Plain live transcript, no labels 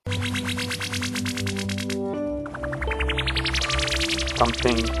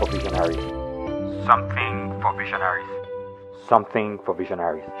Something for visionaries. Something for visionaries. Something for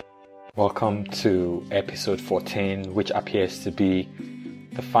visionaries. Welcome to episode 14, which appears to be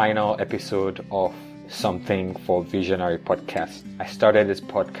the final episode of Something for Visionary podcast. I started this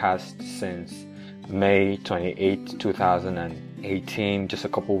podcast since May 28, 2018, just a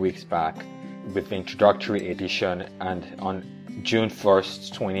couple weeks back, with the introductory edition, and on June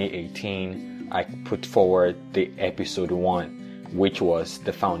 1st, 2018, I put forward the episode 1, which was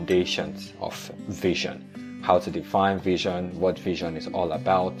the foundations of vision, how to define vision, what vision is all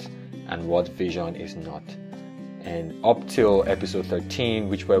about, and what vision is not. And up till episode 13,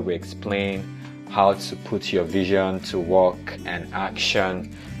 which where we explain how to put your vision to work and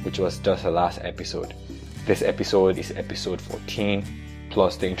action, which was just the last episode. This episode is episode 14,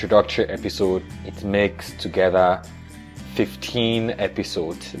 plus the introductory episode. It makes together 15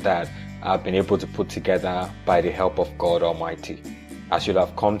 episodes that I've been able to put together by the help of God Almighty. As you'll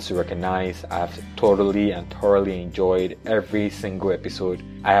have come to recognize, I've totally and thoroughly enjoyed every single episode.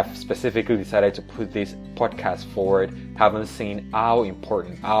 I have specifically decided to put this podcast forward, having seen how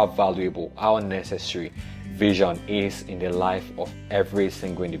important, how valuable, how necessary vision is in the life of every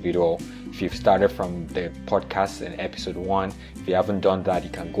single individual. If you've started from the podcast in episode 1, if you haven't done that, you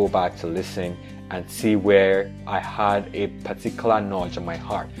can go back to listen and see where I had a particular nudge in my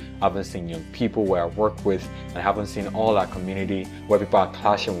heart. I haven't seen young people where I work with, and I haven't seen all our community where people are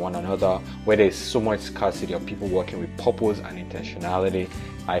clashing one another, where there's so much scarcity of people working with purpose and intentionality.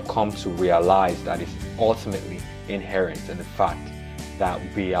 I come to realize that it's ultimately inherent in the fact that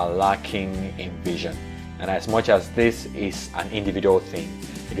we are lacking in vision. And as much as this is an individual thing,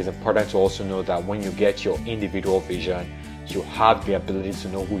 it is important to also know that when you get your individual vision, you have the ability to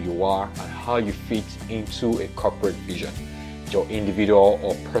know who you are and how you fit into a corporate vision. Your individual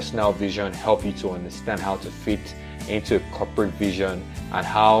or personal vision help you to understand how to fit into a corporate vision and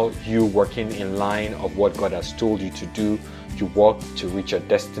how you working in line of what God has told you to do. You work to reach your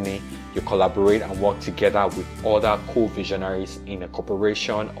destiny. You collaborate and work together with other co-visionaries in a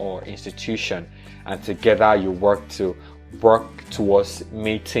corporation or institution, and together you work towards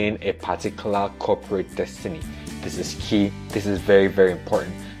meeting a particular corporate destiny. This is key. This is very, very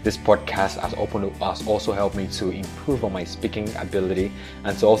important. This podcast has also helped me to improve on my speaking ability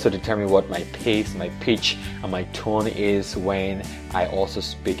and to also determine what my pace, my pitch, and my tone is when I also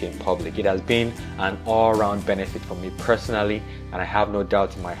speak in public. It has been an all-around benefit for me personally, and I have no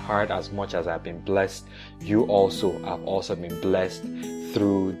doubt in my heart, as much as I've been blessed, you also have also been blessed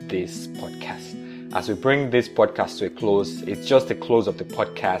through this podcast. As we bring this podcast to a close, it's just the close of the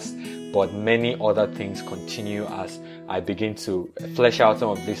podcast, but many other things continue as I begin to flesh out some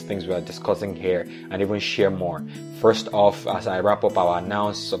of these things we are discussing here and even share more. First off, as I wrap up, I'll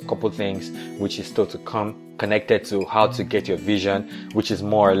announce a couple things which is still to come, connected to how to get your vision, which is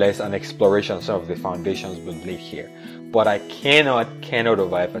more or less an exploration of some of the foundations we've laid here. But I cannot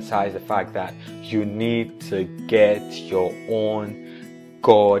overemphasize the fact that you need to get your own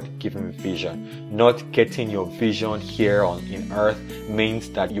God-given vision. Not getting your vision here in earth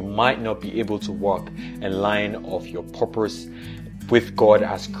means that you might not be able to walk in line of your purpose with God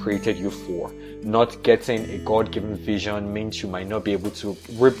has created you for. Not getting a God-given vision means you might not be able to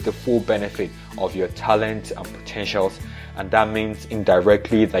reap the full benefit of your talent and potentials, and that means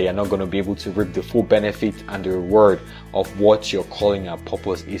indirectly that you're not going to be able to reap the full benefit and the reward of what your calling and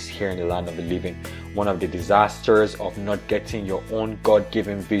purpose is here in the land of the living. One of the disasters of not getting your own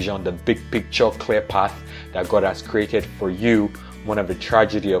God-given vision, the big picture, clear path that God has created for you, one of the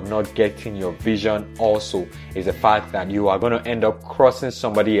tragedy of not getting your vision also is the fact that you are going to end up crossing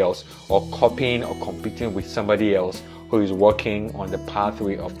somebody else or copying or competing with somebody else who is working on the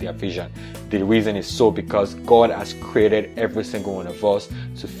pathway of their vision. The reason is because God has created every single one of us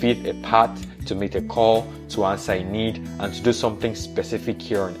to fit a path, to meet a call, to answer a need, and to do something specific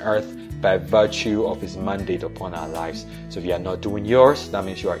here on earth by virtue of His mandate upon our lives. So if you are not doing yours, that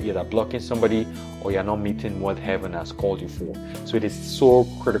means you are either blocking somebody or you are not meeting what heaven has called you for. So it is so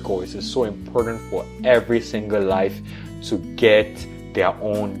critical, it is so important for every single life to get their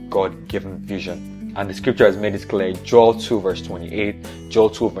own God-given vision. And the scripture has made this clear. Joel 2 verse 28. Joel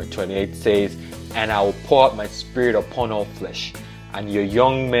 2 verse 28 says, "And I will pour out my spirit upon all flesh, and your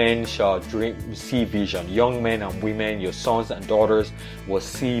young men shall see vision. Young men and women, your sons and daughters will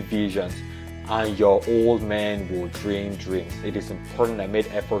see visions. and your old men will dream dreams. It is important I made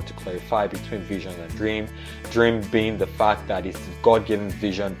effort to clarify between vision and dream. Dream being the fact that it's God-given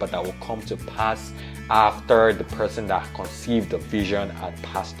vision, but that will come to pass after the person that conceived the vision had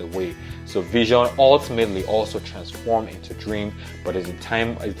passed away. So vision ultimately also transforms into dream, but it's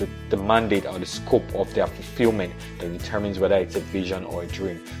the mandate or the scope of their fulfillment that determines whether it's a vision or a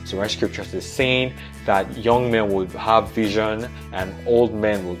dream. So when scriptures is saying that young men will have vision and old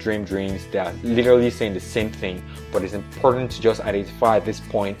men will dream dreams, they are literally saying the same thing, but it's important to just identify at this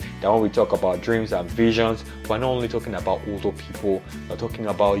point that when we talk about dreams and visions, we're not only talking about older people, we're talking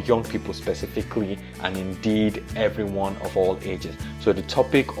about young people specifically, and indeed everyone of all ages. So the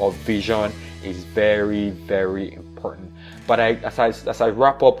topic of vision is very, very important. But as I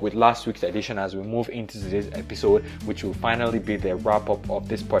wrap up with last week's edition, as we move into today's episode, which will finally be the wrap up of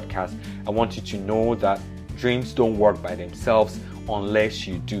this podcast, I want you to know that dreams don't work by themselves unless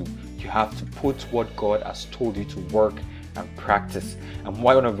you do. You have to put what God has told you to work and practice. And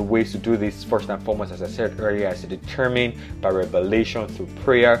one of the ways to do this, first and foremost, as I said earlier, is to determine by revelation through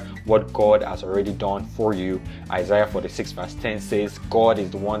prayer what God has already done for you. Isaiah 46 verse 10 says, God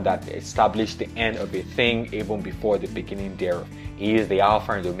is the one that established the end of a thing even before the beginning thereof. He is the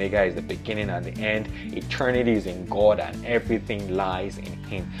Alpha and the Omega, is the beginning and the end. Eternity is in God and everything lies in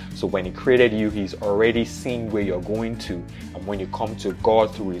Him. So when He created you, He's already seen where you're going to. And when you come to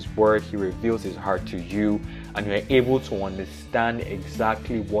God through His Word, He reveals His heart to you, and you are able to understand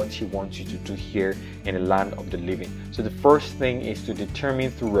exactly what He wants you to do here in the land of the living. So the first thing is to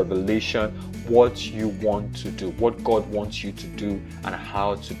determine through revelation what you want to do, what God wants you to do, and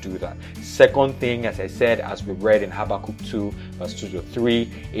how to do that. Second thing, as I said, as we read in Habakkuk 2 verse 2 to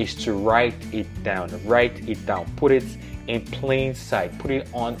 3, is to write it down. Write it down. Put it in plain sight. Put it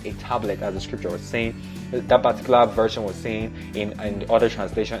on a tablet, as the scripture was saying. That particular version was saying in the other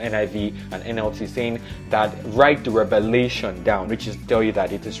translation, NIV and NLT, saying that write the revelation down, which is tell you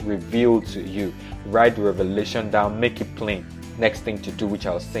that it is revealed to you. Write the revelation down, make it plain. Next thing to do, which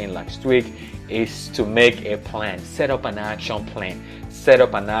I was saying last week, is to make a plan. Set up an action plan. Set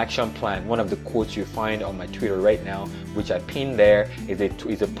up an action plan. One of the quotes you find on my Twitter right now, which I pinned there,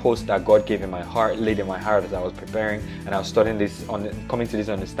 is a post that God gave in my heart, laid in my heart as I was preparing, and I was studying this, coming to this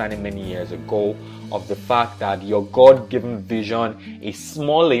understanding many years ago, of the fact that your God-given vision is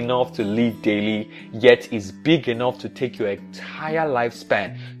small enough to live daily, yet is big enough to take your entire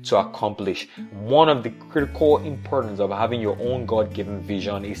lifespan to accomplish. One of the critical importance of having your own God-given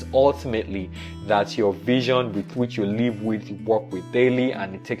vision is ultimately that your vision with which you live with, you work with daily,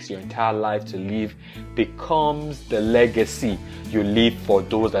 and it takes your entire life to live, becomes the legacy you leave for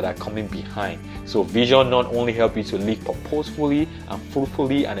those that are coming behind. So vision not only helps you to live purposefully and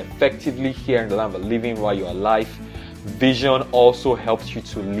fruitfully and effectively here in the land of living while you're alive, vision also helps you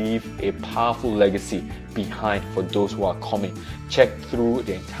to leave a powerful legacy behind for those who are coming. Check through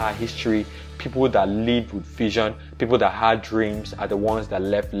the entire history. People that lived with vision, people that had dreams, are the ones that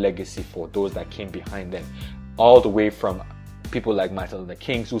left legacy for those that came behind them. All the way from people like Martin Luther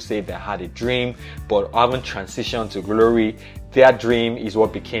King, who said they had a dream but haven't transitioned to glory. Their dream is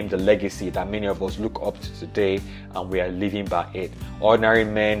what became the legacy that many of us look up to today, and we are living by it. Ordinary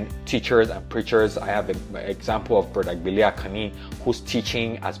men, teachers and preachers. I have an example of Brother Bilia Kani, whose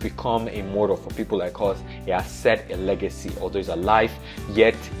teaching has become a model for people like us. He has set a legacy, although he's alive,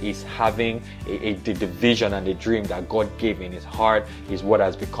 yet he's having the vision and the dream that God gave in his heart is what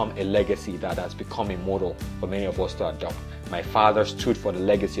has become a legacy that has become a model for many of us to adopt. My father stood for the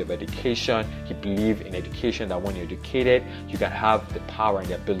legacy of education. He believed in education, that when you're educated, you can have the power and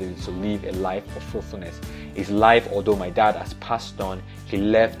the ability to live a life of fruitfulness. His life, although my dad has passed on, he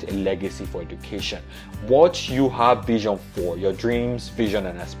left a legacy for education. What you have vision for, your dreams, vision,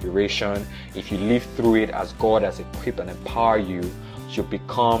 and aspiration, if you live through it as God has equipped and empowered you,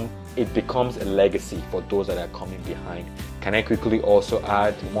 it becomes a legacy for those that are coming behind. Can I quickly also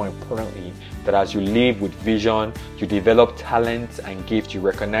add, more importantly, that as you live with vision, you develop talent and gift, you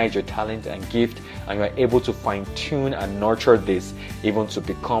recognize your talent and gift, and you are able to fine-tune and nurture this even to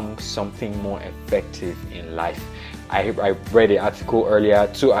become something more effective in life. I read an article earlier,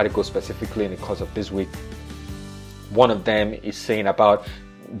 2 articles specifically in the course of this week. One of them is saying about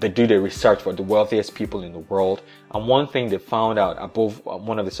they do the research for the wealthiest people in the world, and one thing they found out, above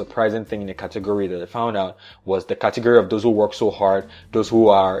one of the surprising things in the category that they found out, was the category of those who work so hard, those who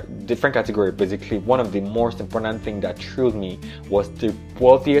are different category. Basically, one of the most important thing that thrilled me was the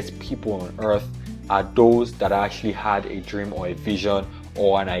wealthiest people on earth are those that actually had a dream or a vision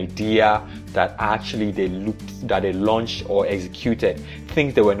or an idea that actually they launched or executed,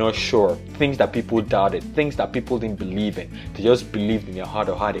 things they were not sure, things that people doubted, things that people didn't believe in. They just believed in their heart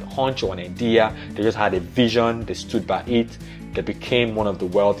or had a hunch or an idea. They just had a vision. They stood by it. They became one of the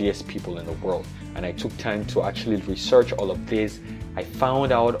wealthiest people in the world. And I took time to actually research all of this. I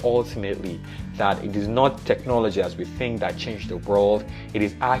found out ultimately that it is not technology as we think that changed the world. It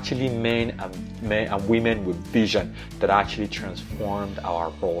is actually men and women with vision that actually transformed our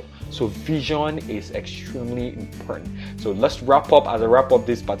world. So vision is extremely important. So let's wrap up. As I wrap up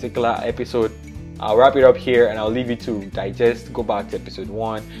this particular episode, I'll wrap it up here and I'll leave you to digest. Go back to episode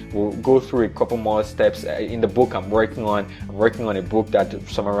 1. We'll go through a couple more steps in the book I'm working on. I'm working on a book that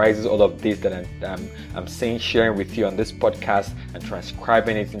summarizes all of this that I'm saying, sharing with you on this podcast, and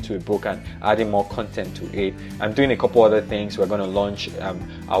transcribing it into a book and adding more content to it. I'm doing a couple other things. We're going to launch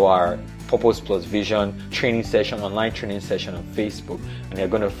our Purpose Plus Vision training session, online training session on Facebook, and you're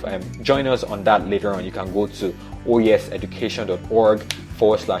going to join us on that later on. You can go to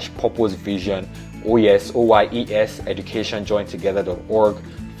oyeseducation.org/purpose vision, OYES education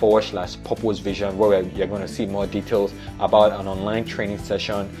jointogether.org/purpose vision, where you're going to see more details about an online training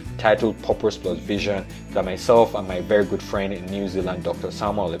session titled Purpose Plus Vision that myself and my very good friend in New Zealand, Dr.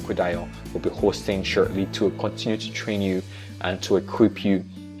 Samuel Ekwedayo, will be hosting shortly to continue to train you and to equip you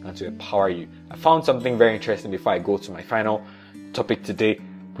and to empower you. I found something very interesting before I go to my final topic today,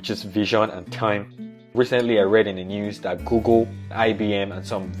 which is vision and time. Recently, I read in the news that Google, IBM, and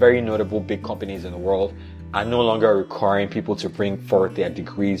some very notable big companies in the world are no longer requiring people to bring forth their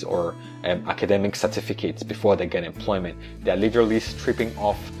degrees or academic certificates before they get employment. They're literally stripping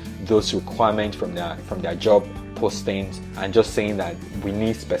off those requirements from their job postings and just saying that we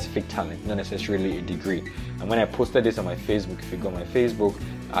need specific talent, not necessarily a degree. And when I posted this on my Facebook, if you go on my Facebook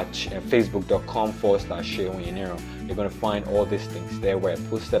at facebook.com/Shehu, you're going to find all these things there where I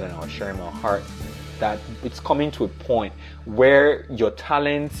posted and I was sharing my heart that it's coming to a point where your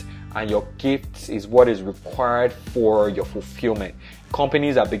talents and your gifts is what is required for your fulfillment.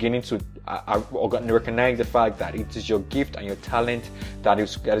 Companies are beginning to recognize the fact that it is your gift and your talent that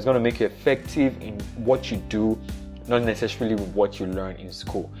is going to make you effective in what you do, not necessarily with what you learn in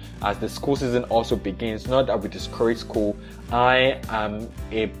school. As the school season also begins, not that we discourage school, I am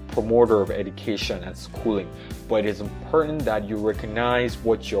a promoter of education and schooling, but it is important that you recognize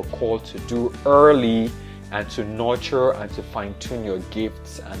what you're called to do early and to nurture and to fine-tune your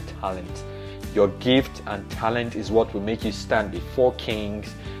gifts and talent. Your gift and talent is what will make you stand before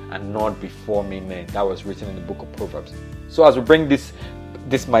kings and not before men. That was written in the book of Proverbs. So as we bring this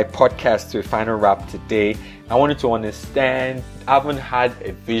my podcast to a final wrap today, I wanted to understand, I haven't had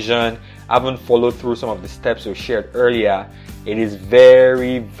a vision, I haven't followed through some of the steps we shared earlier. It is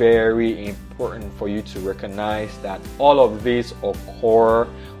very, very important for you to recognize that all of this occur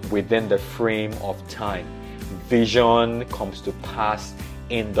within the frame of time. Vision comes to pass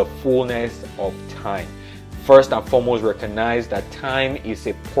in the fullness of time. First and foremost, recognize that time is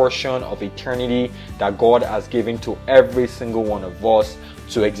a portion of eternity that God has given to every single one of us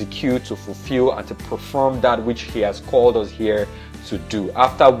to execute, to fulfill, and to perform that which He has called us here to do,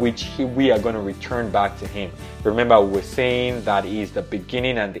 after which we are going to return back to Him. Remember, we were saying that He is the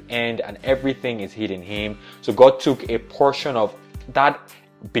beginning and the end, and everything is hid in Him. So God took a portion of that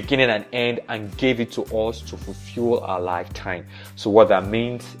beginning and end and gave it to us to fulfill our lifetime. So what that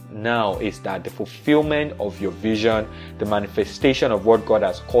means now is that the fulfillment of your vision, the manifestation of what God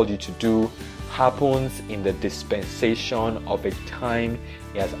has called you to do, happens in the dispensation of a time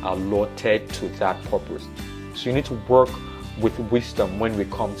He has allotted to that purpose. So you need to work with wisdom when we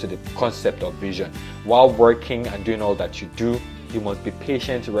come to the concept of vision. While working and doing all that you do, you must be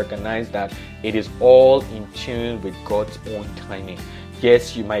patient to recognize that it is all in tune with God's own timing.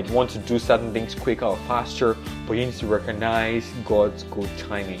 Yes, you might want to do certain things quicker or faster, but you need to recognize God's good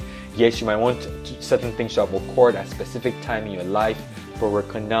timing. Yes, you might want certain things to have occurred at a specific time in your life, but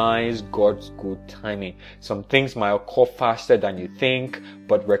recognize God's good timing. Some things might occur faster than you think,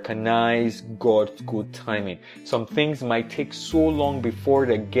 but recognize God's good timing. Some things might take so long before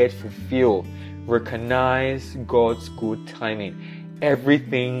they get fulfilled. Recognize God's good timing.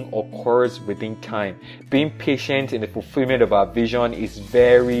 Everything occurs within time. Being patient in the fulfillment of our vision is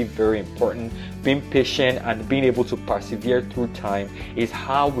very, very important. Being patient and being able to persevere through time is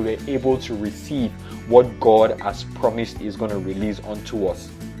how we are able to receive what God has promised is going to release unto us.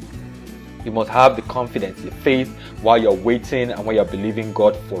 You must have the confidence, the faith while you're waiting and when you're believing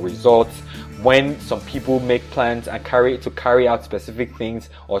God for results. When some people make plans and carry out specific things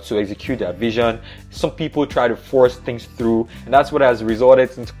or to execute their vision, some people try to force things through, and that's what has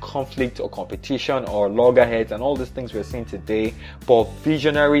resulted into conflict or competition or loggerheads and all these things we're seeing today. But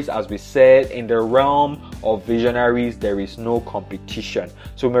visionaries, as we said, in the realm of visionaries, there is no competition.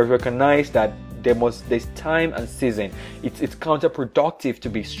 So we must recognize that there's time and season. It's counterproductive to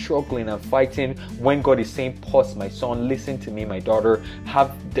be struggling and fighting when God is saying, pause, my son, listen to me, my daughter,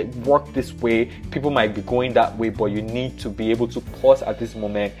 work this way. People might be going that way, but you need to be able to pause at this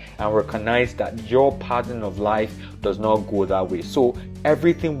moment and recognize that your pattern of life does not go that way. So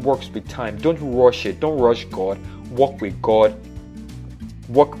everything works with time. Don't rush it. Don't rush God. Walk with God.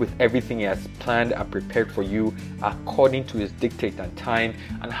 Work with everything He has planned and prepared for you according to His dictate and time.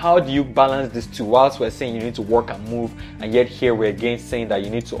 And how do you balance this two? Whilst we're saying you need to work and move, and yet here we're again saying that you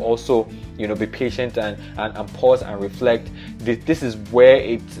need to also, be patient and pause and reflect. This is where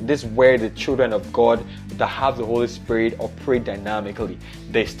the children of God that have the Holy Spirit operate dynamically.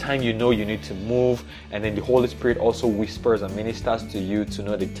 There's time you need to move, and then the Holy Spirit also whispers and ministers to you to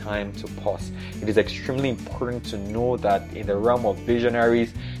know the time to pause. It is extremely important to know that in the realm of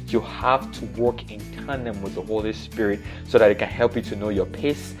visionaries, you have to work in tandem with the Holy Spirit so that it can help you to know your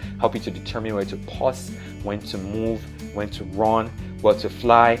pace, help you to determine where to pause, when to move, when to run, where to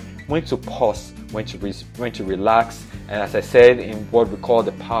fly, when to pause, when to relax, and as I said, in what we call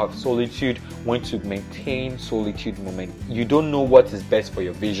the power of solitude, when to maintain solitude moment. You don't know what is best for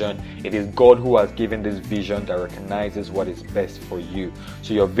your vision. It is God who has given this vision that recognizes what is best for you.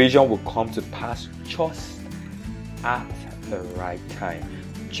 So your vision will come to pass just at the right time.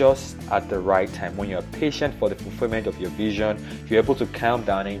 Just at the right time. When you're patient for the fulfillment of your vision, you're able to calm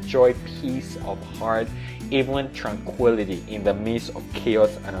down, enjoy peace of heart, even tranquility in the midst of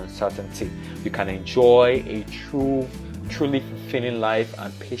chaos and uncertainty. You can enjoy a truly fulfilling life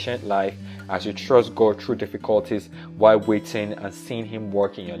and patient life as you trust God through difficulties while waiting and seeing Him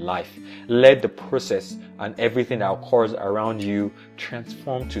work in your life. Let the process and everything that occurs around you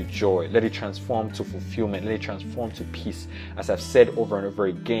transform to joy. Let it transform to fulfillment. Let it transform to peace. As I've said over and over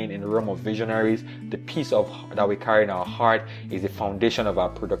again, in the realm of visionaries, the peace that we carry in our heart is the foundation of our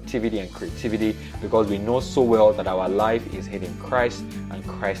productivity and creativity, because we know so well that our life is hid in Christ and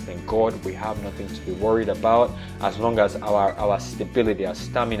Christ in God. We have nothing to be worried about as long as our stability, our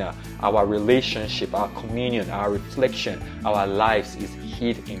stamina, our relationship, our communion, our reflection, our lives is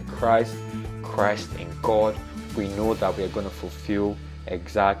hid in Christ in God. We know that we are going to fulfill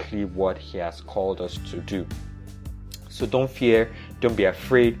exactly what He has called us to do. So don't fear, don't be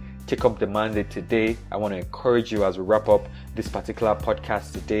afraid. Take up the mandate today. I want to encourage you as we wrap up this particular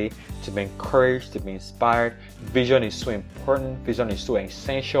podcast today to be encouraged, to be inspired. Vision is so important. Vision is so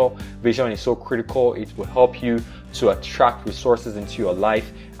essential. Vision is so critical. It will help you to attract resources into your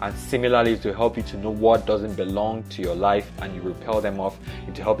life, and similarly to help you to know what doesn't belong to your life and you repel them off.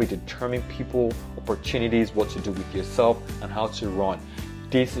 It will help you determine people, opportunities, what to do with yourself, and how to run.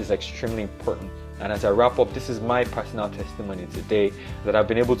 This is extremely important. And as I wrap up, this is my personal testimony today, that I've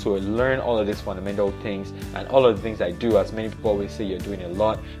been able to learn all of these fundamental things and all of the things I do. As many people always say, you're doing a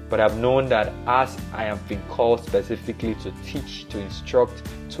lot, but I've known that as I have been called specifically to teach, to instruct,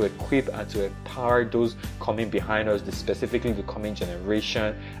 to equip, and to empower those coming behind us, specifically the coming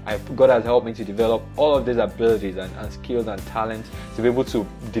generation, God has helped me to develop all of these abilities and skills and talents to be able to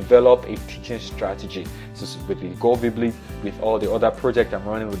develop a teaching strategy. So with the Go Bibly, with all the other projects I'm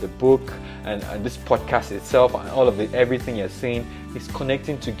running with the book and this podcast itself, and all of it, everything you're seeing is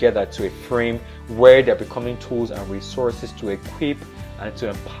connecting together to a frame where they're becoming tools and resources to equip and to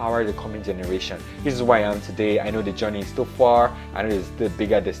empower the coming generation. This is where I am today. I know the journey is still far. I know there's the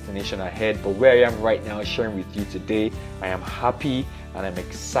bigger destination ahead, but where I am right now sharing with you today, I am happy and I'm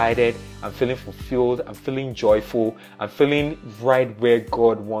excited. I'm feeling fulfilled. I'm feeling joyful. I'm feeling right where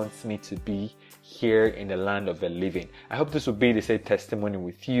God wants me to be here in the land of the living. I hope this will be the same testimony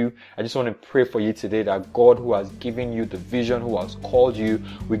with you. I just want to pray for you today that God, who has given you the vision, who has called you,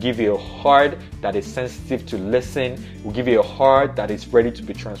 will give you a heart that is sensitive to listen, will give you a heart that is ready to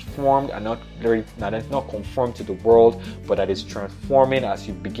be transformed and not conformed to the world, but that is transforming as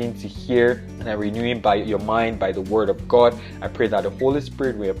you begin to hear and are renewing by your mind by the word of God. I pray that the Holy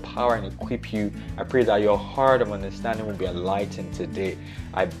Spirit will empower and equip you. I pray that your heart of understanding will be enlightened today.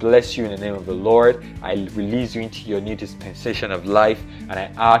 I bless you in the name of the Lord. I release you into your new dispensation of life, and I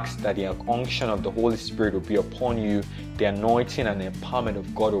ask that the unction of the Holy Spirit will be upon you, the anointing and the empowerment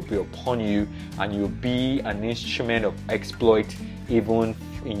of God will be upon you, and you'll be an instrument of exploit even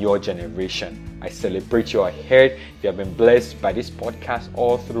in your generation. I celebrate you ahead. If you have been blessed by this podcast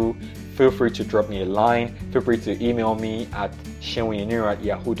all through, feel free to drop me a line. Feel free to email me at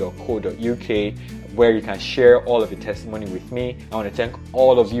shenwinyaniro@yahoo.co.uk, where you can share all of your testimony with me. I want to thank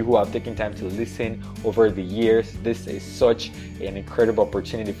all of you who have taken time to listen over the years. This is such an incredible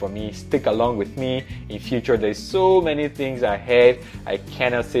opportunity for me. Stick along with me in future. There's so many things ahead. I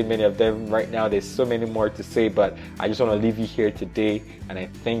cannot say many of them right now. There's so many more to say, but I just want to leave you here today, and I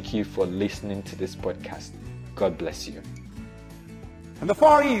thank you for listening to this podcast. God bless you. In the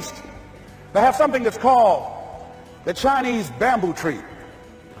Far East, they have something that's called the Chinese bamboo tree.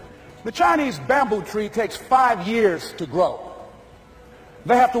 The Chinese bamboo tree takes 5 years to grow.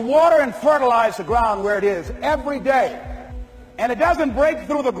 They have to water and fertilize the ground where it is every day. And it doesn't break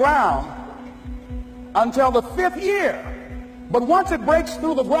through the ground until the 5th year. But once it breaks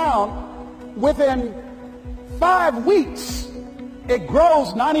through the ground, within 5 weeks, it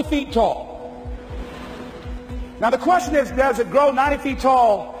grows 90 feet tall. Now the question is, does it grow 90 feet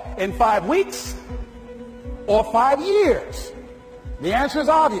tall in 5 weeks or 5 years? The answer is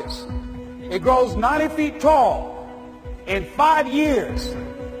obvious. It grows 90 feet tall in 5 years.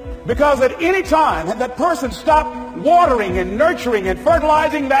 Because at any time had that person stopped watering and nurturing and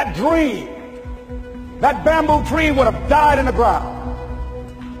fertilizing that dream, that bamboo tree would have died in the ground.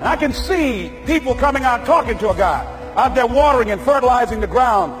 And I can see people coming out talking to a guy out there watering and fertilizing the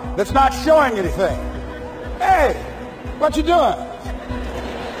ground that's not showing anything. Hey, what you doing?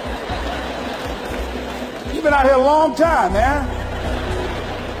 You've been out here a long time, man.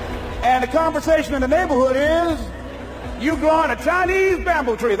 And the conversation in the neighborhood is, you growing a Chinese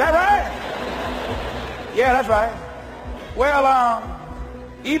bamboo tree, is that right? Yeah, that's right. Well,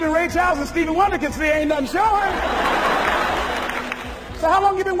 even Ray Charles and Stevie Wonder can see ain't nothing showing. So how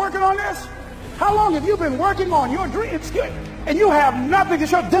long you been working on this? How long have you been working on your dream? And you have nothing to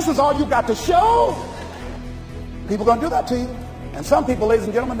show. This is all you got to show. People are going to do that to you. And some people, ladies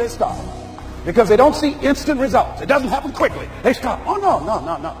and gentlemen, they stop. Because they don't see instant results. It doesn't happen quickly. They stop. Oh, no.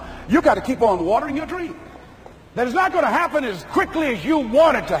 You got to keep on watering your dream. That is not going to happen as quickly as you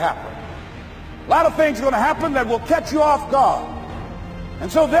want it to happen. A lot of things are going to happen that will catch you off guard. And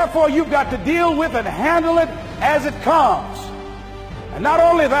so therefore you've got to deal with and handle it as it comes. And not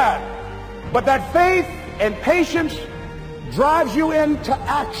only that, but that faith and patience drives you into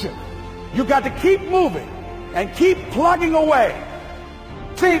action. You've got to keep moving and keep plugging away.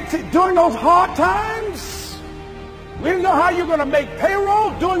 See, during those hard times, we didn't know how you're going to make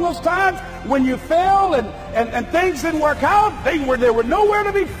payroll. During those times when you failed and things didn't work out, they were nowhere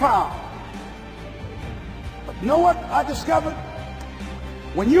to be found. But you know what I discovered?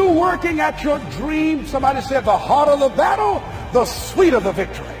 When you're working at your dream, somebody said the harder the battle, the sweeter the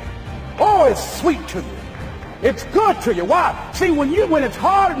victory. Oh, it's sweet to you. It's good to you. Why? See, when it's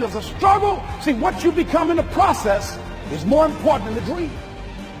hard and there's a struggle, see, what you become in the process is more important than the dream.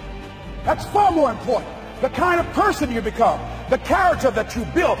 That's far more important. The kind of person you become, the character that you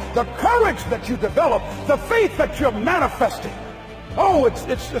build, the courage that you develop, the faith that you're manifesting. Oh,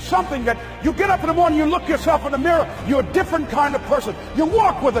 it's something that you get up in the morning, you look yourself in the mirror, you're a different kind of person. You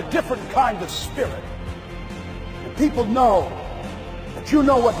walk with a different kind of spirit. And people know that you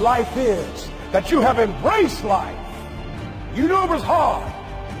know what life is, that you have embraced life. You know it was hard,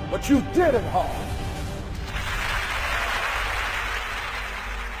 but you did it hard.